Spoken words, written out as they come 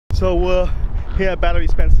So we're here at Battery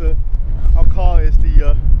Spencer. Our car is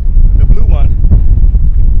the blue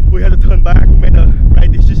one. We had to turn back, made the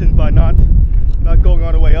right decision by not going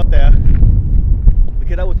all the way up there.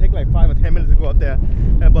 Okay, that would take like 5 or 10 minutes to go up there.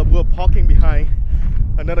 But we're parking behind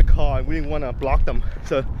another car and we didn't want to block them.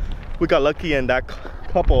 So we got lucky and that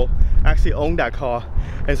couple actually owned that car.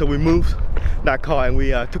 And so we moved that car and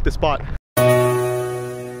we took the spot.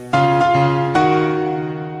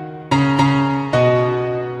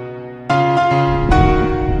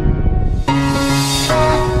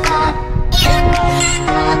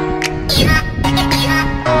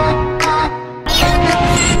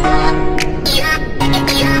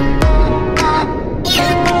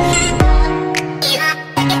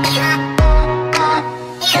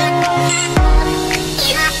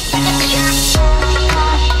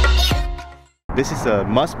 This is a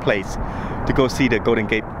must place to go see the Golden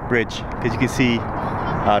Gate Bridge because you can see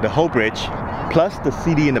the whole bridge plus the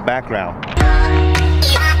CD in the background.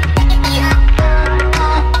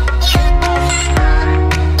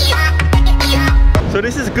 So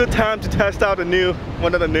this is a good time to test out the new, well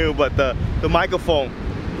not the new, but the microphone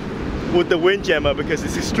with the wind jammer because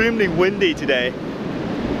it's extremely windy today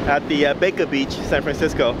at the Baker Beach, San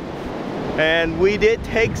Francisco. And we did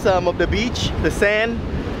take some of the beach, the sand,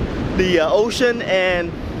 the ocean and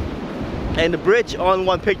the bridge on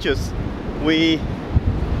one pictures. We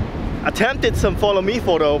attempted some follow me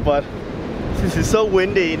photo, but since it's so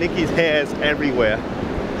windy, Nikki's hair is everywhere.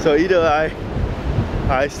 So either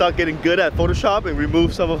I start getting good at Photoshop and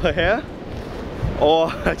remove some of her hair, or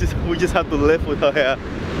we just have to live with her hair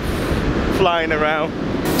flying around.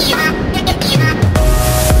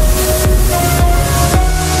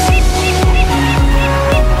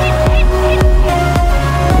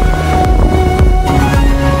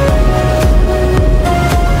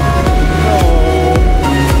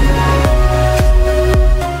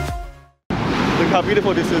 How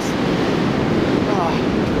beautiful this is.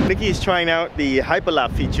 Nikki is trying out the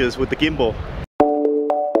hyperlapse features with the gimbal.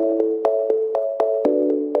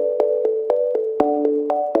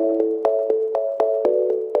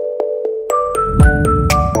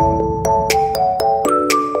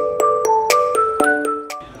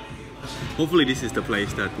 Hopefully this is the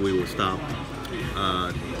place that we will stop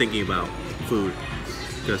thinking about food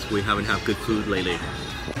because we haven't had good food lately.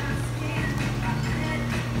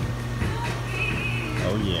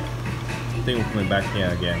 Oh yeah, I think we're coming back here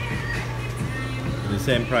again. The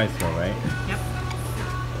same price though, right? Yep.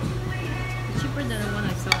 Cheaper than the one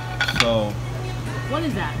I saw. So, what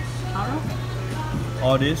is that? Taro?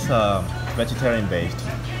 All this vegetarian based,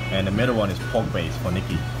 and the middle one is pork based for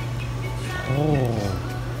Nikki.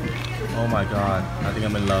 Oh my god, I think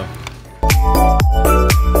I'm in love.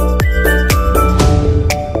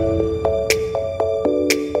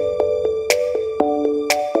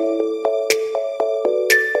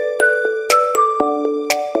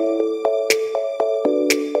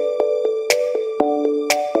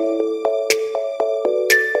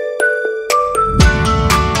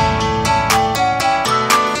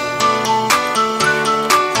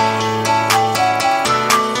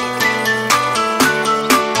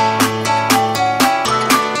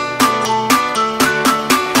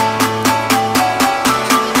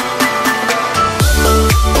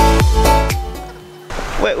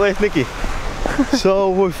 Where's Nikki? So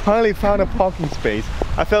we finally found a parking space.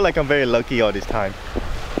 I felt like I'm very lucky all this time.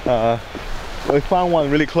 We found one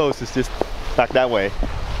really close. It's just back that way.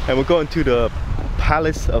 And we're going to the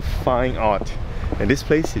Palace of Fine Art. And this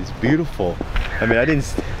place is beautiful. I mean, I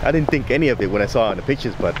didn't think any of it when I saw it in the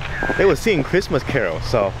pictures, but they were singing Christmas carols.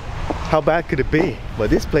 So how bad could it be? But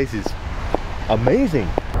this place is amazing.